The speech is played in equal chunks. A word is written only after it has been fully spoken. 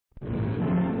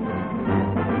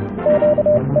Hello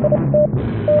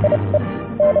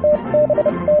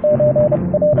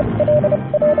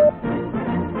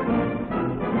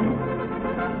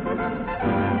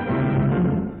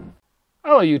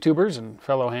YouTubers and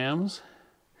fellow hams.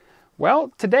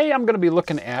 Well, today I'm going to be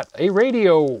looking at a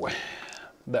radio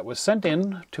that was sent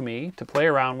in to me to play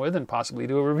around with and possibly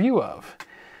do a review of.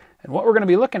 And what we're going to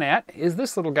be looking at is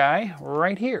this little guy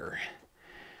right here.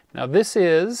 Now this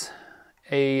is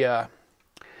a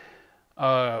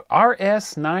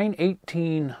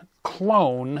RS-918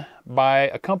 clone by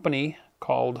a company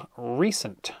called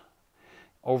Recent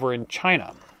over in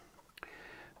China.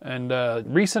 And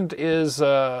Recent is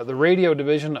the radio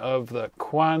division of the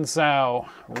Quanzhou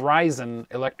Ryzen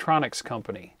Electronics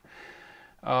Company.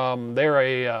 They're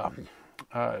a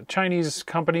Chinese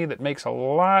company that makes a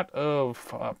lot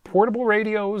of portable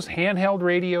radios, handheld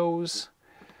radios,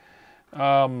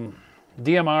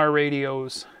 DMR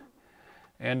radios,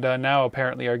 and now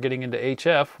apparently are getting into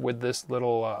HF with this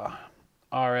little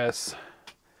RS,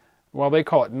 well, they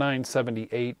call it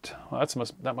 978. Well,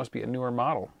 that must be a newer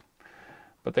model.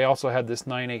 But they also had this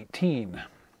 918.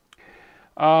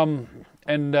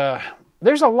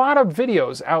 There's a lot of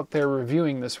videos out there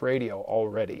reviewing this radio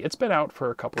already. It's been out for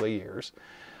a couple of years.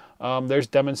 There's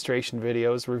demonstration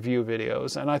videos, review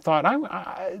videos, and I thought,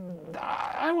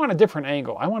 I want a different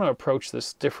angle. I want to approach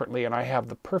this differently, and I have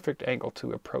the perfect angle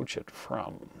to approach it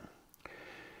from.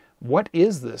 What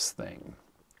is this thing?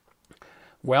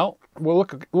 Well, we'll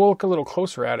look a little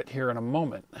closer at it here in a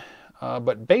moment.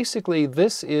 But basically,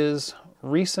 this is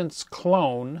Recent's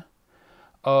clone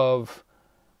of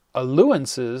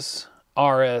Alluance's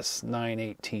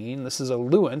RS-918. This is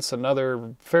Alluance,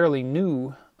 another fairly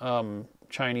new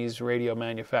Chinese radio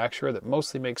manufacturer that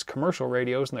mostly makes commercial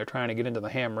radios, and they're trying to get into the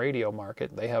ham radio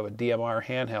market. They have a DMR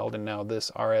handheld and now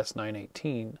this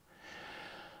RS-918.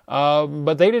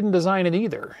 But they didn't design it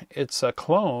either. It's a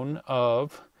clone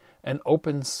of an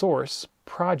open source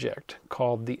project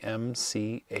called the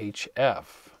mcHF.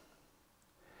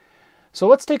 So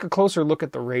let's take a closer look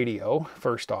at the radio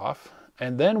first off,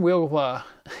 and then we'll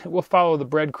follow the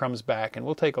breadcrumbs back and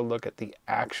we'll take a look at the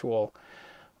actual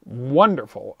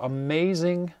wonderful,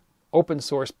 amazing open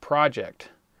source project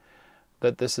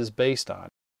that this is based on.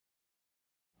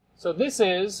 So this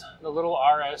is the little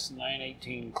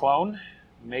RS-918 clone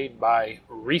made by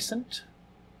Recent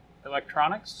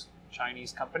Electronics,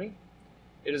 Chinese company.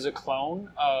 It is a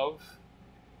clone of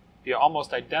the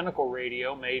almost identical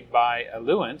radio made by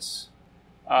Alluance.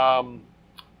 The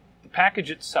package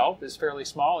itself is fairly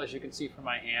small, as you can see from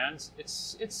my hands.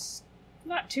 It's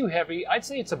not too heavy. I'd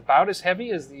say it's about as heavy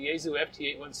as the Yaesu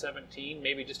FT8117,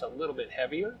 maybe just a little bit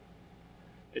heavier.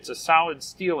 It's a solid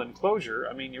steel enclosure.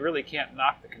 I mean, you really can't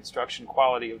knock the construction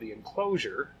quality of the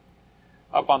enclosure.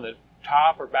 Up on the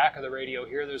top or back of the radio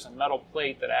here, there's a metal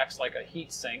plate that acts like a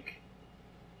heat sink.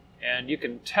 And you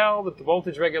can tell that the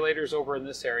voltage regulator is over in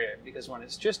this area, because when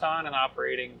it's just on and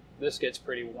operating, this gets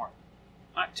pretty warm.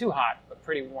 Not too hot, but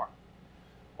pretty warm.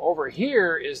 Over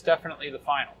here is definitely the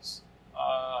finals.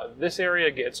 This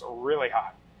area gets really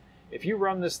hot. If you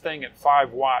run this thing at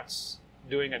 5 watts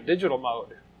doing a digital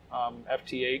mode,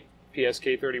 FT8,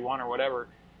 PSK31 or whatever,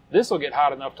 this will get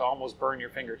hot enough to almost burn your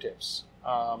fingertips.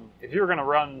 If you're going to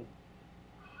run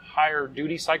higher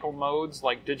duty cycle modes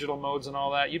like digital modes and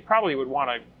all that, you probably would want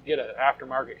to get an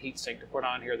aftermarket heatsink to put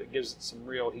on here that gives it some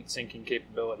real heat sinking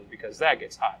capability, because that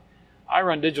gets hot. I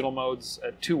run digital modes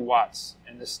at 2 watts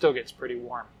and this still gets pretty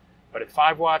warm. But at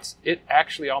 5 watts, it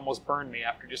actually almost burned me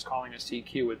after just calling a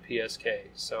CQ with PSK.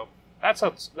 So that's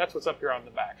what's up here on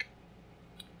the back.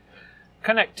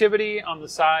 Connectivity on the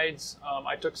sides,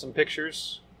 I took some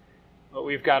pictures. But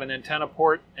we've got an antenna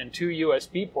port and 2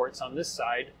 USB ports on this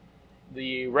side.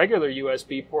 The regular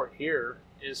USB port here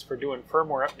is for doing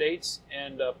firmware updates,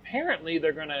 and apparently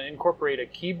they're going to incorporate a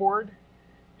keyboard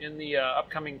in the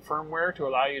upcoming firmware to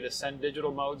allow you to send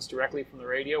digital modes directly from the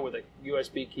radio with a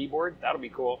USB keyboard. That'll be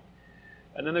cool.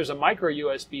 And then there's a micro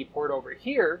USB port over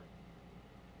here,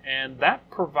 and that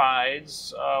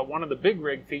provides one of the big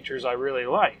rig features I really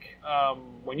like.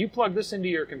 When you plug this into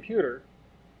your computer,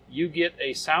 you get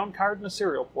a sound card and a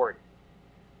serial port.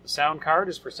 The sound card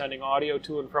is for sending audio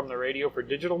to and from the radio for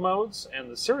digital modes, and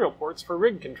the serial port's for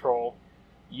rig control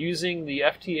using the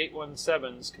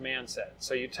FT817's command set.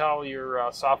 So you tell your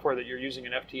software that you're using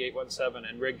an FT817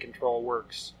 and rig control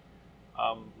works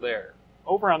there.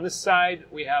 Over on this side,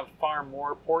 we have far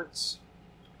more ports.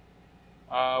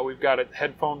 We've got a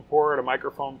headphone port, a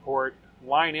microphone port,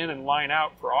 line in and line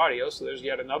out for audio, so there's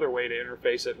yet another way to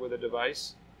interface it with a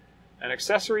device. An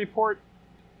accessory port,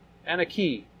 and a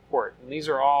key port. And these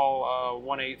are all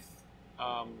 1/8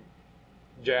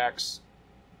 jacks.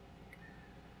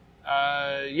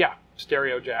 Yeah,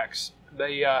 stereo jacks.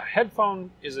 The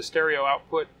headphone is a stereo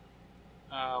output,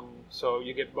 so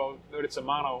you get both. But it's a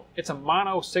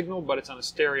mono signal, but it's on a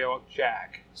stereo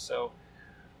jack. So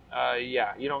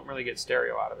yeah, you don't really get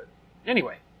stereo out of it.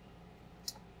 Anyway,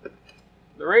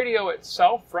 the radio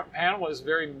itself, front panel, is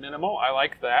very minimal. I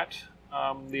like that.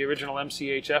 The original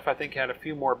mcHF, I think, had a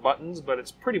few more buttons, but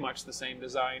it's pretty much the same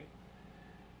design.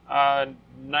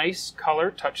 Nice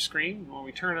color touchscreen. When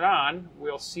we turn it on,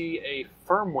 we'll see a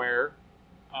firmware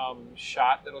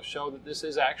shot that'll show that this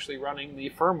is actually running the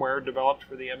firmware developed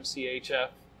for the mcHF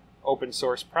open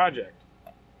source project.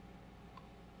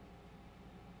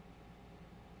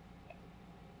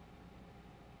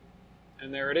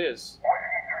 And there it is.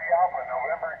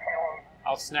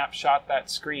 I'll snapshot that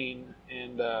screen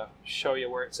and show you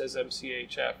where it says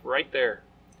mcHF right there.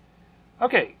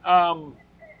 Okay.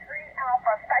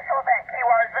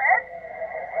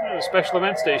 Special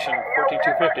event station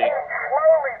 14250.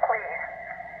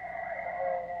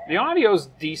 The audio's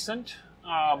decent.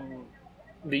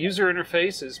 The user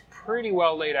interface is pretty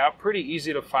well laid out, pretty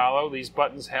easy to follow. These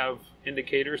buttons have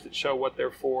indicators that show what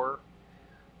they're for.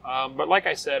 But like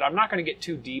I said, I'm not going to get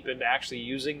too deep into actually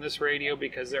using this radio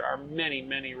because there are many,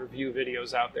 many review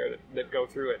videos out there that go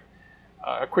through it.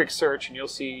 A quick search and you'll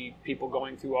see people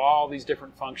going through all these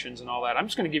different functions and all that. I'm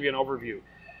just going to give you an overview.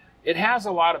 It has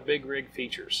a lot of big rig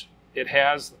features. It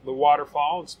has the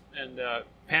waterfall and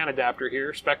pan adapter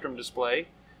here, spectrum display,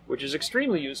 which is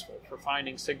extremely useful for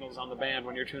finding signals on the band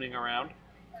when you're tuning around.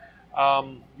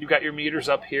 You've got your meters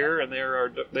up here, and they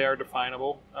are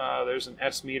definable. There's an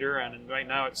S meter, and right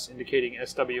now it's indicating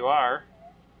SWR.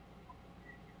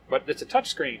 But it's a touch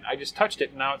screen. I just touched it,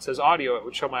 and now it says audio. It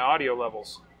would show my audio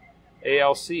levels.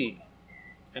 ALC,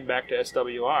 and back to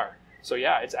SWR. So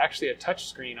yeah, it's actually a touch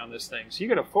screen on this thing. So you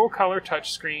get a full color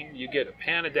touch screen, you get a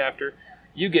pan adapter,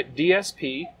 you get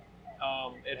DSP.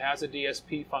 It has a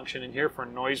DSP function in here for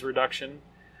noise reduction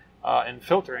and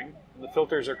filtering. And the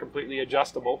filters are completely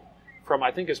adjustable from,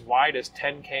 I think, as wide as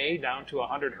 10K down to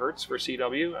 100 Hertz for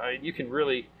CW. You can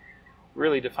really,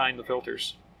 really define the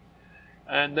filters.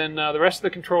 And then the rest of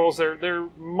the controls, they're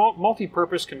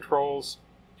multi-purpose controls.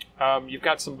 You've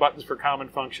got some buttons for common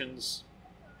functions.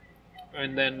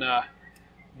 And then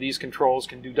these controls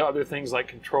can do other things like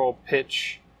control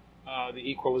pitch, the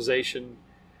equalization,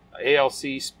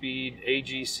 ALC speed,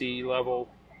 AGC level,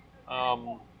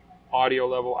 audio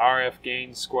level, RF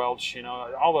gain, squelch,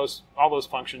 all those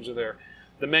functions are there.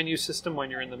 The menu system, when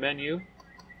you're in the menu,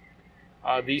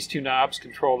 these two knobs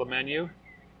control the menu.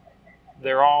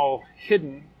 They're all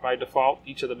hidden by default.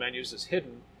 Each of the menus is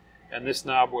hidden, and this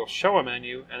knob will show a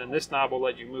menu, and then this knob will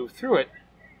let you move through it.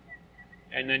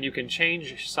 And then you can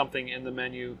change something in the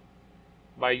menu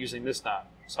by using this knob.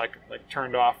 So I like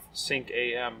turned off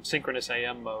synchronous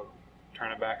AM mode.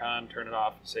 Turn it back on, turn it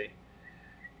off, see.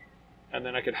 And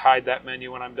then I could hide that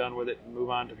menu when I'm done with it and move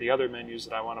on to the other menus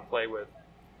that I want to play with.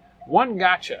 One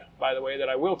gotcha, by the way, that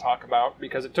I will talk about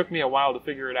because it took me a while to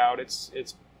figure it out. It's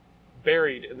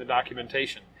buried in the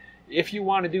documentation. If you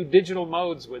want to do digital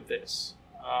modes with this,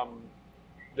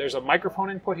 there's a microphone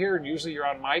input here, and usually you're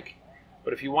on mic.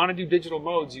 But if you want to do digital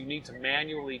modes, you need to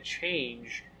manually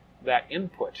change that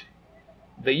input.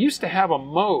 They used to have a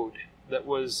mode that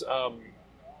was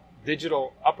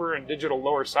digital upper and digital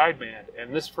lower sideband,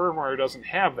 and this firmware doesn't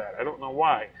have that. I don't know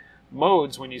why.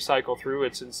 Modes, when you cycle through,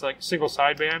 it's in single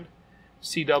sideband,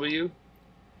 CW,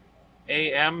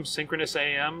 AM, synchronous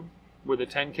AM with a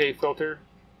 10K filter,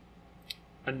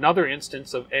 another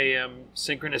instance of AM,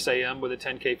 synchronous AM with a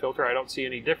 10K filter. I don't see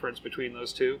any difference between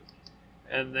those two.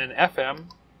 And then FM,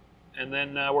 and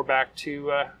then we're back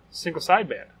to single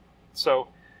sideband. So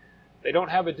they don't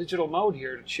have a digital mode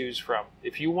here to choose from.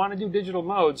 If you want to do digital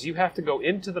modes, you have to go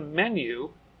into the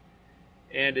menu,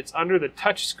 and it's under the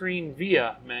touchscreen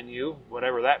via menu,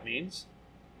 whatever that means.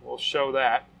 We'll show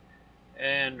that.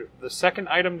 And the second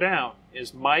item down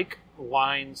is mic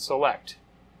line select.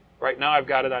 Right now I've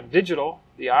got it on digital.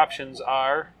 The options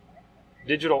are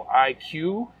digital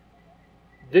IQ,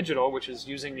 digital, which is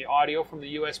using the audio from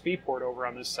the USB port over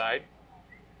on this side,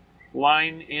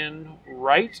 line in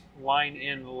right, line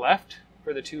in left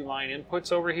for the two line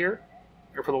inputs over here,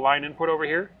 or for the line input over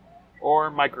here, or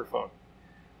microphone.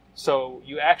 So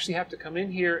you actually have to come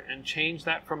in here and change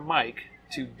that from mic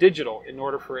to digital in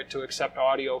order for it to accept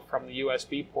audio from the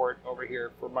USB port over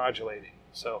here for modulating.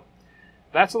 So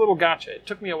that's a little gotcha. It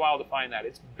took me a while to find that.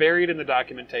 It's buried in the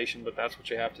documentation, but that's what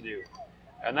you have to do.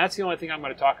 And that's the only thing I'm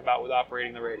going to talk about with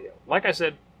operating the radio. Like I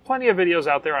said, plenty of videos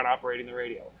out there on operating the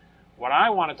radio. What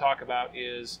I want to talk about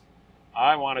is,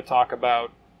 I want to talk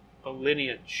about a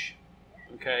lineage.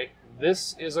 Okay?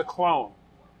 This is a clone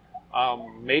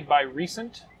made by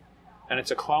Recent, and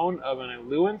it's a clone of an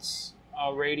Alluance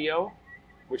radio,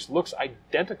 which looks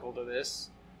identical to this,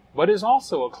 but is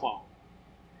also a clone.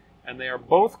 And they are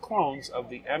both clones of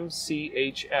the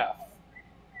mcHF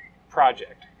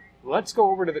project. Let's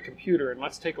go over to the computer and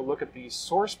let's take a look at the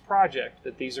source project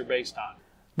that these are based on.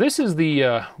 This is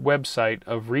the website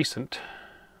of Recent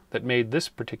that made this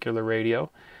particular radio,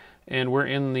 and we're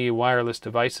in the wireless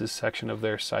devices section of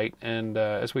their site, and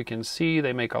as we can see,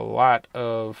 they make a lot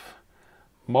of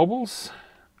mobiles,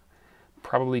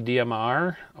 probably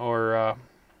DMR or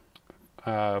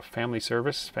family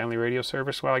radio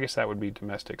service. Well, I guess that would be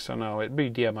domestic, so no, it'd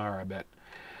be DMR, I bet.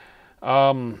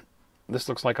 This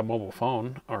looks like a mobile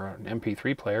phone or an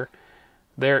MP3 player.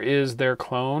 There is their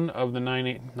clone of the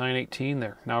 918.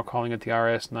 They're now calling it the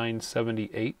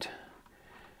RS-918.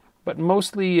 But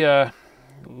mostly a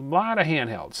lot of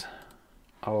handhelds.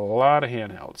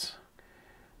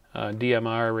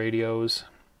 DMR radios.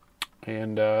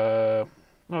 And, oh,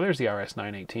 there's the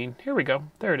RS-918. Here we go.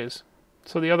 There it is.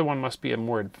 So the other one must be a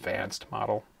more advanced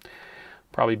model,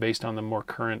 probably based on the more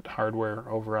current hardware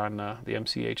over on the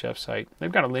mcHF site.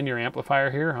 They've got a linear amplifier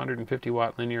here, 150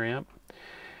 watt linear amp.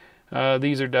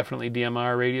 These are definitely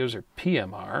DMR radios or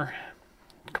PMR,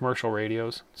 commercial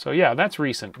radios. So yeah, that's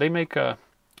Recent. They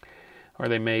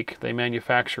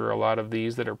manufacture a lot of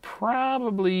these that are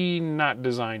probably not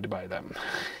designed by them.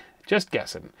 Just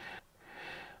guessing.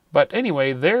 But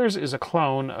anyway, theirs is a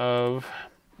clone of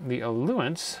the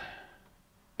Alluance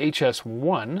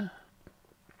HS1,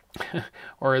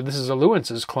 or this is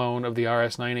Alluance's clone of the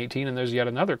RS-918, and there's yet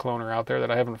another cloner out there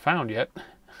that I haven't found yet.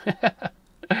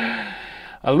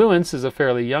 Alluance is a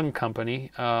fairly young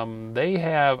company. They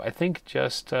have, I think,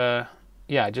 just the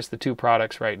two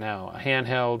products right now, a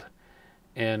handheld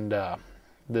and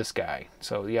this guy.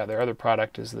 So yeah, their other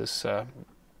product is this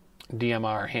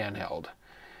DMR handheld.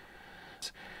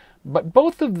 But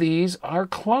both of these are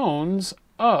clones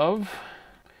of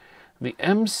the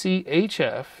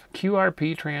mcHF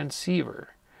QRP transceiver.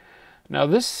 Now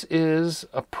this is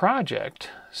a project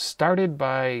started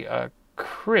by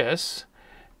Chris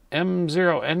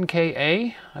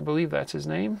M0NKA, I believe that's his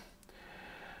name.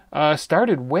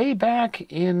 Started way back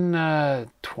in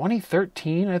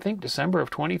 2013, I think. December of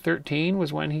 2013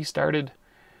 was when he started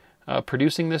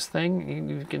producing this thing.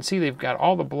 You can see they've got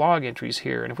all the blog entries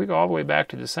here. And if we go all the way back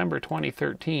to December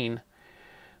 2013,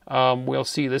 we'll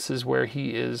see this is where he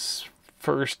is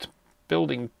first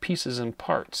building pieces and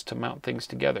parts to mount things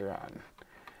together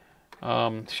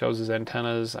on. Shows his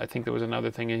antennas. I think there was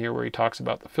another thing in here where he talks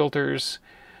about the filters,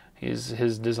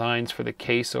 his designs for the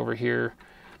case over here.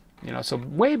 You know, so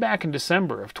way back in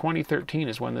December of 2013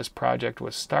 is when this project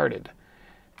was started,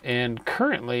 and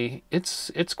currently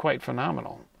it's quite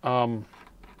phenomenal.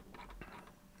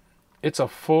 It's a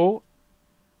full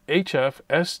HF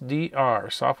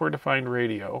SDR software-defined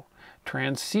radio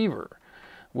transceiver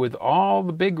with all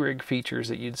the big rig features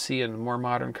that you'd see in more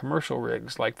modern commercial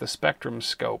rigs, like the spectrum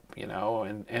scope, you know,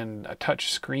 and a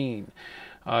touch screen.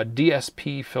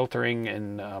 DSP filtering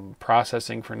and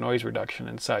processing for noise reduction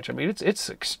and such. I mean, it's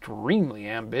extremely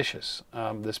ambitious,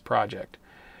 this project.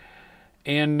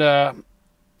 And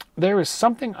there is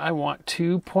something I want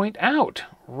to point out.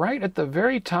 Right at the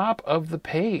very top of the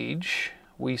page,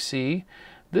 we see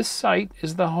this site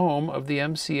is the home of the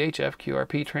mcHF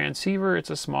QRP transceiver. It's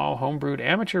a small homebrewed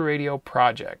amateur radio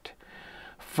project.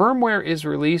 Firmware is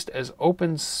released as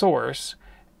open source,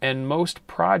 and most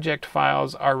project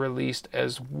files are released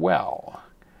as well,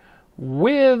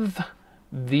 with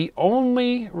the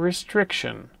only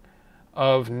restriction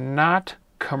of not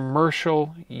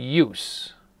commercial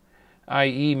use,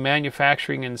 i.e.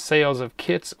 manufacturing and sales of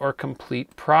kits or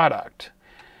complete product.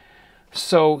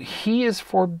 So he is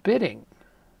forbidding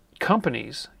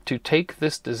companies to take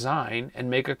this design and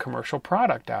make a commercial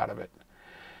product out of it.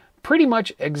 Pretty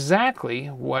much exactly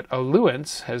what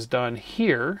Alluance has done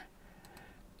here,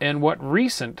 and what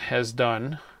Recent has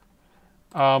done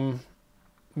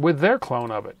with their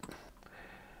clone of it.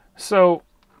 So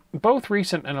both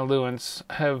Recent and Alluance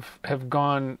have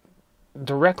gone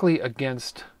directly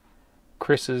against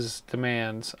Chris's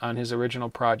demands on his original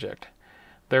project.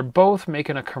 They're both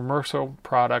making a commercial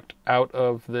product out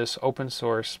of this open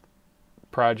source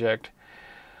project.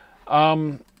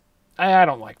 I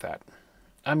don't like that.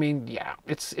 I mean, yeah,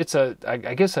 it's I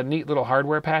guess a neat little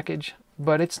hardware package,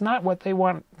 but it's not what they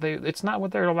want. It's not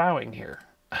what they're allowing here.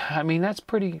 I mean, that's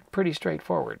pretty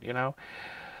straightforward, you know.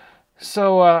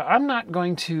 So I'm not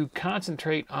going to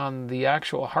concentrate on the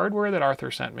actual hardware that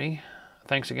Arthur sent me.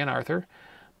 Thanks again, Arthur.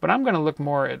 But I'm going to look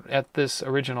more at this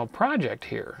original project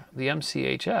here, the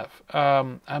mcHF.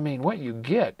 I mean, what you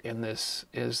get in this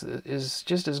is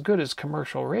just as good as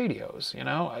commercial radios. You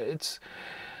know,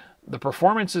 the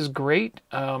performance is great.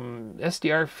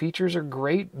 SDR features are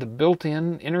great. The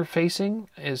built-in interfacing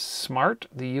is smart.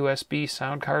 The USB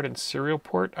sound card and serial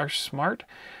port are smart.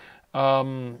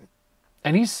 And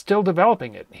he's still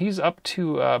developing it. He's up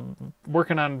to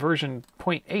working on version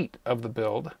 0.8 of the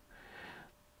build.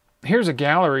 Here's a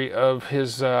gallery of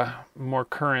his more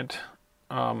current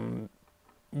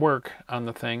work on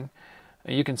the thing.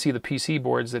 You can see the PC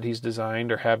boards that he's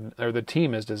designed or the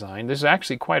team has designed. There's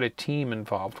actually quite a team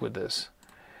involved with this.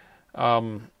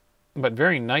 But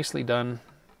very nicely done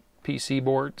PC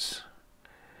boards,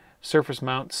 surface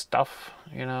mount stuff.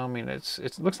 You know, I mean, it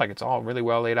looks like it's all really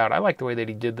well laid out. I like the way that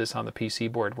he did this on the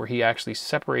PC board, where he actually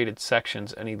separated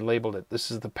sections and he labeled it. This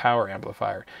is the power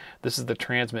amplifier. This is the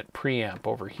transmit preamp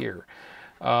over here.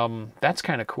 That's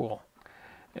kind of cool.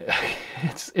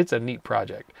 It's a neat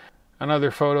project.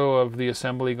 Another photo of the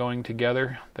assembly going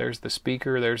together. There's the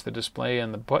speaker, there's the display,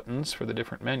 and the buttons for the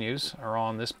different menus are all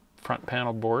on this front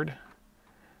panel board.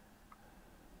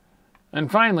 And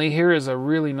finally, here is a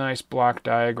really nice block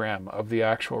diagram of the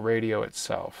actual radio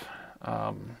itself.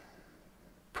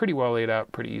 Pretty well laid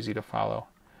out, pretty easy to follow.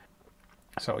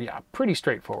 So yeah, pretty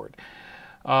straightforward.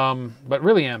 But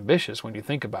really ambitious when you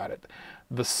think about it.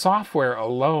 The software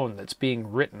alone that's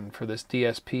being written for this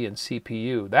DSP and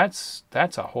CPU, that's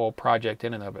a whole project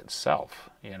in and of itself,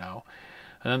 you know.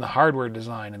 And then the hardware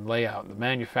design and layout, and the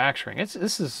manufacturing.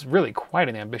 This is really quite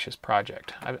an ambitious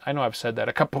project. I know I've said that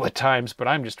a couple of times, but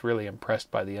I'm just really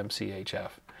impressed by the mcHF.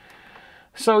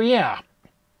 So yeah,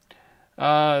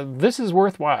 this is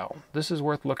worthwhile. This is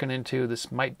worth looking into.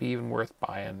 This might be even worth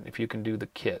buying if you can do the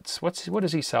kits. What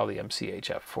does he sell the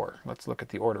mcHF for? Let's look at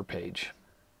the order page.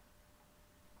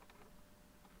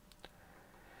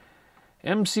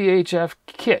 mcHF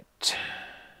kit.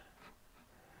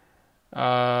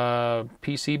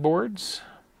 PC boards,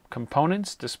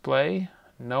 components, display,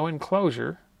 no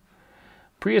enclosure,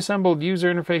 pre-assembled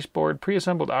user interface board,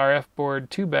 pre-assembled RF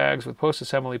board, 2 bags with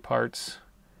post-assembly parts.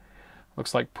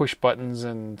 Looks like push buttons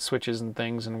and switches and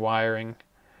things and wiring.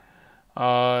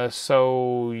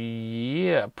 So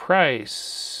yeah,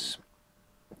 price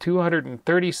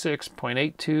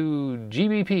 $236.82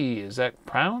 GBP. Is that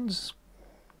pounds?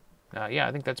 Yeah,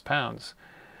 I think that's pounds.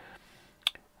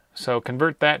 So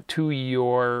convert that to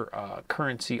your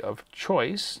currency of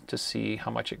choice to see how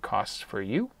much it costs for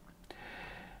you.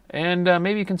 And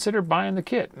maybe consider buying the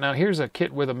kit. Now here's a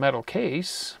kit with a metal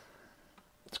case.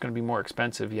 It's going to be more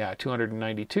expensive, yeah,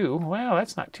 $292. Well,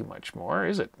 that's not too much more,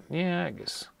 is it? Yeah, I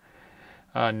guess.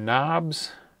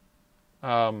 Knobs.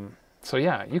 So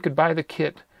yeah, you could buy the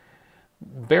kit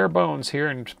bare bones here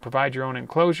and provide your own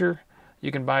enclosure.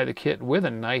 You can buy the kit with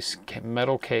a nice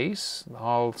metal case,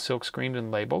 all silk screened and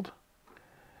labeled,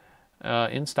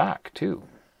 in stock too.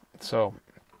 So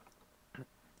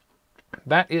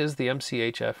that is the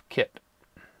mcHF kit.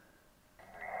 Okay,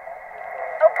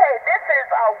 this is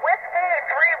Whiskey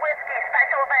 3 Whiskey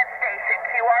Special Event Station,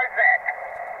 QRZ.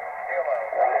 Kilo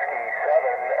Whiskey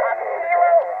 7. Kilo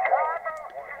Bravo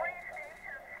 3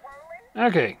 Station slowly.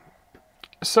 Okay,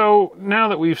 so now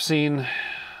that we've seen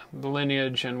the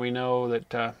lineage and we know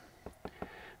that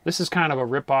this is kind of a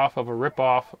rip-off of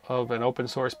an open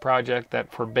source project that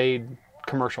forbade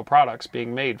commercial products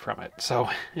being made from it. So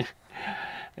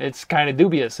it's kind of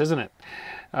dubious, isn't it?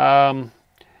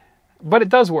 But it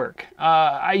does work.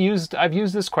 I've used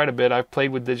this quite a bit. I've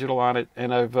played with digital on it,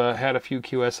 and I've had a few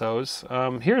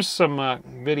QSOs. Here's some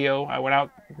video. I went out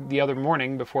the other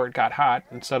morning before it got hot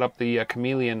and set up the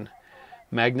Chameleon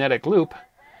magnetic loop.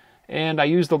 And I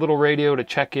used the little radio to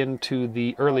check into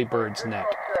the early birds net.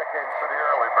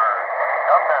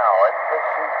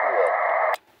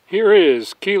 Here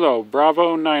is Kilo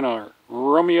Bravo 9R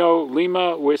Romeo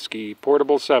Lima Whiskey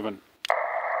Portable 7.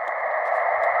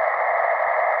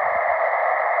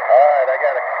 Alright, I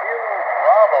got a Kilo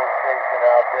Bravo station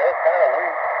out there. It's kind of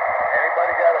weak.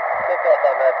 Anybody got a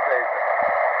pickup on that station?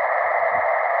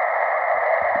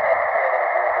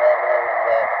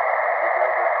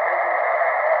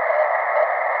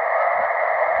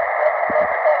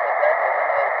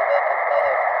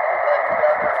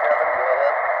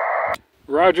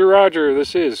 Roger, roger.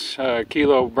 This is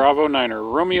Kilo Bravo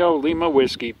 9er Romeo Lima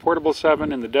Whiskey Portable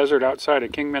 7 in the desert outside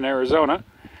of Kingman, Arizona.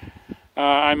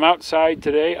 I'm outside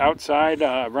today,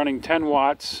 running 10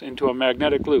 watts into a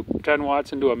magnetic loop. 10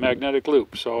 watts into a magnetic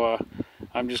loop. So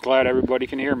I'm just glad everybody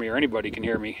can hear me, or anybody can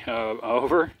hear me.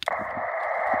 Over. Yeah,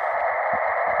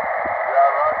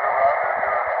 roger, roger.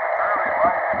 You're fairly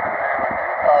light in today with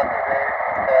Utah today.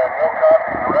 No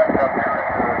copy direct up here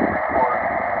into the seaport.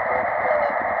 But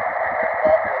we did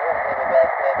copy a little bit of that,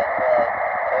 Kevin.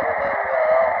 Anyway, when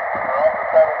you're on the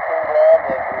 17 land,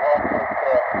 and we hope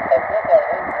that, I think I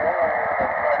heard you earlier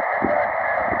and tried to get back to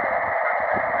you and couldn't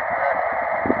make the connection.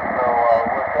 So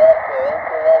with that,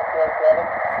 anything else there, Kevin?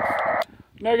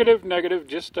 Negative.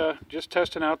 Just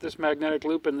testing out this magnetic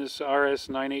loop in this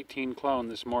RS-918 clone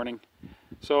this morning.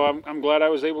 So I'm glad I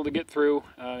was able to get through.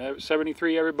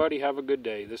 73, everybody, have a good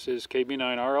day. This is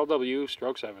KB9RLW,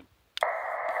 stroke 7. Roger,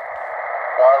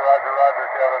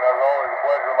 Kevin. As always, a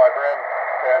pleasure, my friend.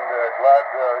 And glad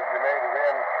you made it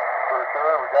in for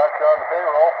sure. We got you on the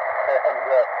payroll. And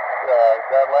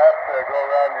that last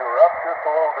go-around, you were up just a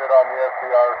little bit on the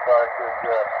SDR, so I could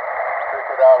stick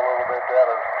it out a little bit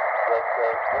better. But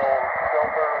still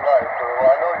fairly nice. So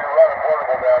I know you're running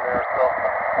portable down there, so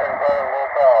and running low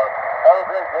power. Have a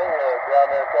great day down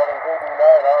there, Kevin. KB9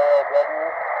 RLW,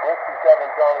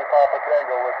 67 Charlie Papa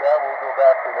Tango. With that, we'll go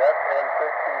back to net and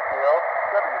 6 CCO,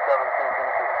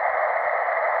 W7CPC.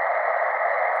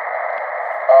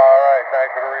 All right,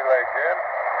 thanks for the relay, Jim.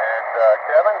 And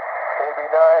Kevin,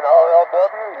 KB9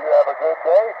 RLW, you have a good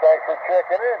day. Thanks for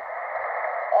checking in.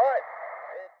 All right.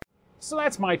 So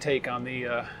that's my take on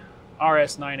the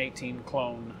RS-918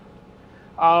 clone.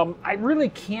 I really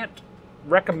can't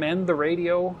recommend the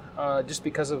radio just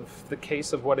because of the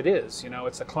case of what it is. You know,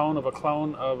 it's a clone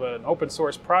of an open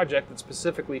source project that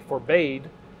specifically forbade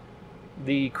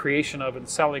the creation of and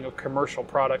selling of commercial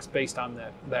products based on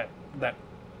that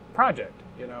project.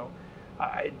 You know,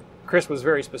 Chris was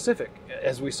very specific,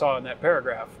 as we saw in that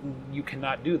paragraph. You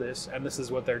cannot do this, and this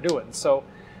is what they're doing. So,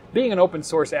 being an open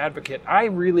source advocate, I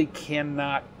really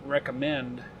cannot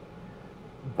recommend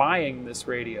buying this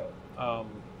radio,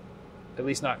 at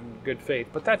least not in good faith.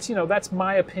 But that's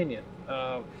my opinion.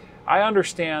 I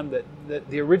understand that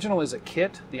the original is a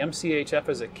kit, the mcHF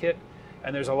is a kit,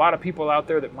 and there's a lot of people out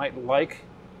there that might like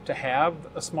to have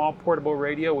a small portable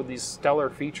radio with these stellar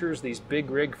features, these big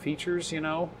rig features. You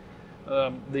know,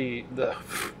 the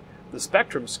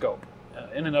spectrum scope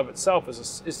in and of itself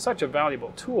is such a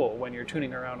valuable tool when you're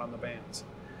tuning around on the bands.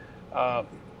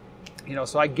 You know,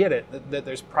 so I get it that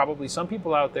there's probably some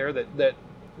people out there that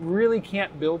really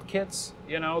can't build kits.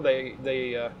 You know,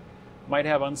 they might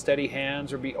have unsteady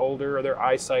hands or be older or their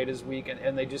eyesight is weak,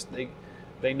 and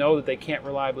they know that they can't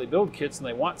reliably build kits, and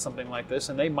they want something like this,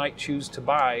 and they might choose to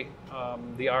buy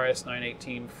the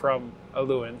RS-918 from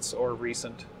Alluance or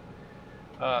Recent,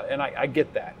 and I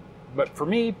get that. But for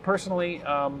me personally,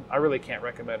 I really can't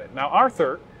recommend it. Now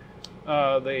Arthur,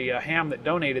 the ham that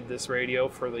donated this radio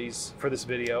for this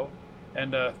video,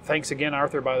 and thanks again,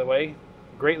 Arthur, by the way,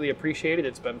 greatly appreciated.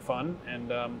 It's been fun, and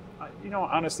you know,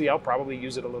 honestly, I'll probably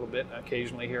use it a little bit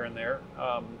occasionally here and there,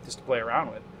 just to play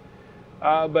around with.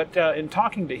 But in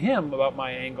talking to him about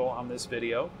my angle on this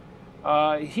video,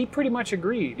 he pretty much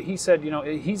agreed. He said, you know,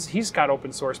 he's got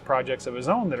open source projects of his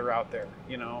own that are out there,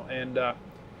 you know, and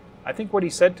I think what he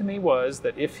said to me was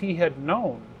that if he had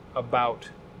known about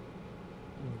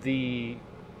the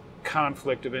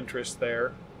conflict of interest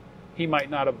there, he might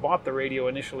not have bought the radio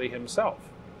initially himself.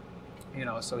 You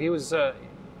know, so he was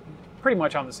pretty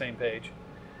much on the same page.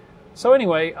 So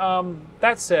anyway,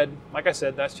 that said, like I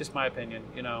said, that's just my opinion.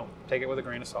 You know, take it with a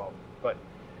grain of salt. But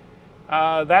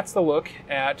that's the look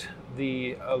at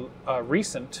the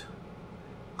recent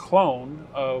clone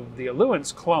of the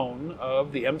Alluance clone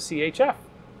of the mcHF.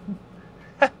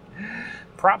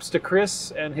 Props to Chris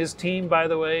and his team, by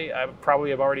the way. I probably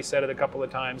have already said it a couple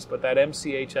of times, but that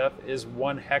mcHF is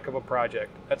one heck of a project.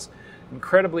 That's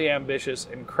incredibly ambitious,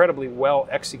 incredibly well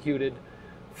executed,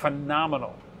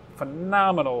 phenomenal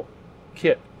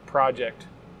kit project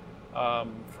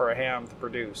for a ham to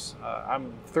produce.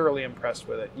 I'm thoroughly impressed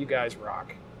with it. You guys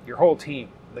rock. Your whole team.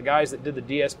 The guys that did the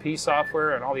DSP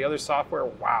software and all the other software,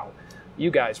 wow. You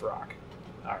guys rock.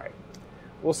 All right.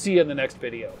 We'll see you in the next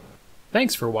video.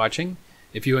 Thanks for watching.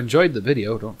 If you enjoyed the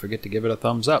video, don't forget to give it a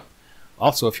thumbs up.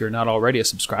 Also, if you're not already a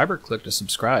subscriber, click to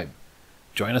subscribe.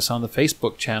 Join us on the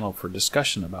Facebook channel for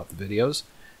discussion about the videos.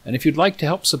 And if you'd like to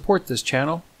help support this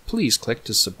channel, please click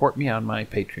to support me on my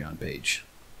Patreon page.